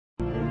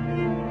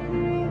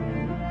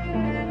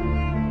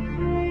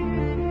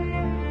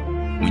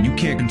When you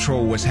can't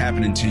control what's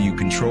happening to you,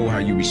 control how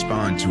you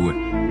respond to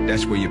it.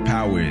 That's where your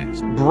power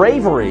is.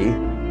 Bravery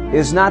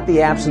is not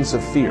the absence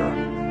of fear.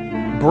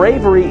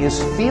 Bravery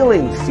is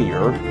feeling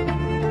fear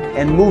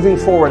and moving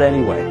forward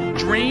anyway.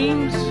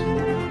 Dreams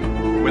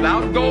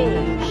without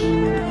goals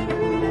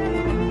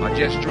are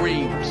just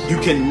dreams. You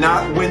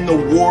cannot win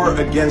the war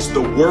against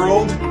the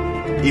world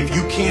if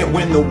you can't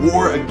win the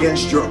war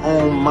against your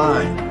own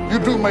mind. You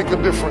do make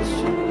a difference.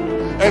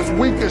 As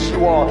weak as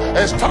you are,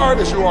 as tired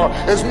as you are,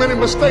 as many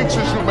mistakes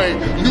as you made,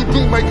 you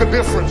do make a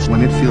difference.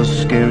 When it feels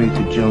scary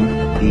to jump,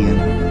 Ian,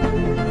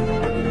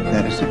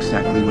 that is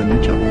exactly when you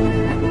jump.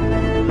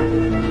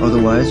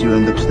 Otherwise, you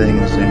end up staying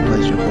in the same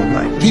place your whole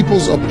life.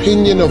 People's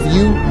opinion of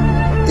you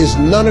is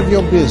none of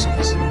your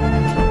business,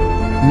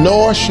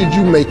 nor should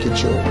you make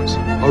it yours.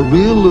 A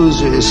real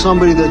loser is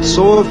somebody that's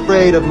so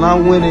afraid of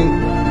not winning,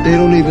 they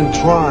don't even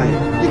try.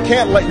 You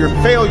can't let your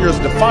failures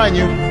define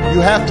you.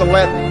 You have to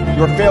let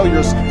your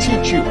failures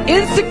teach you.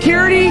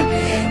 Insecurity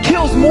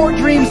kills more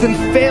dreams than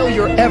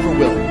failure ever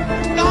will.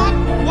 Stop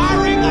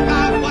worrying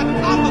about what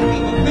other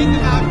people think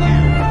about you,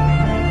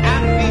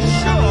 and be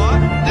sure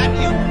that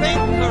you think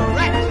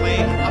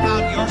correctly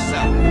about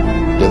yourself.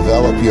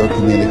 Develop your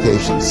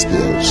communication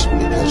skills,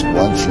 because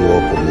once you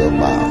open your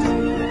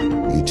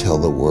mouth, you tell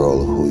the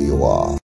world who you are.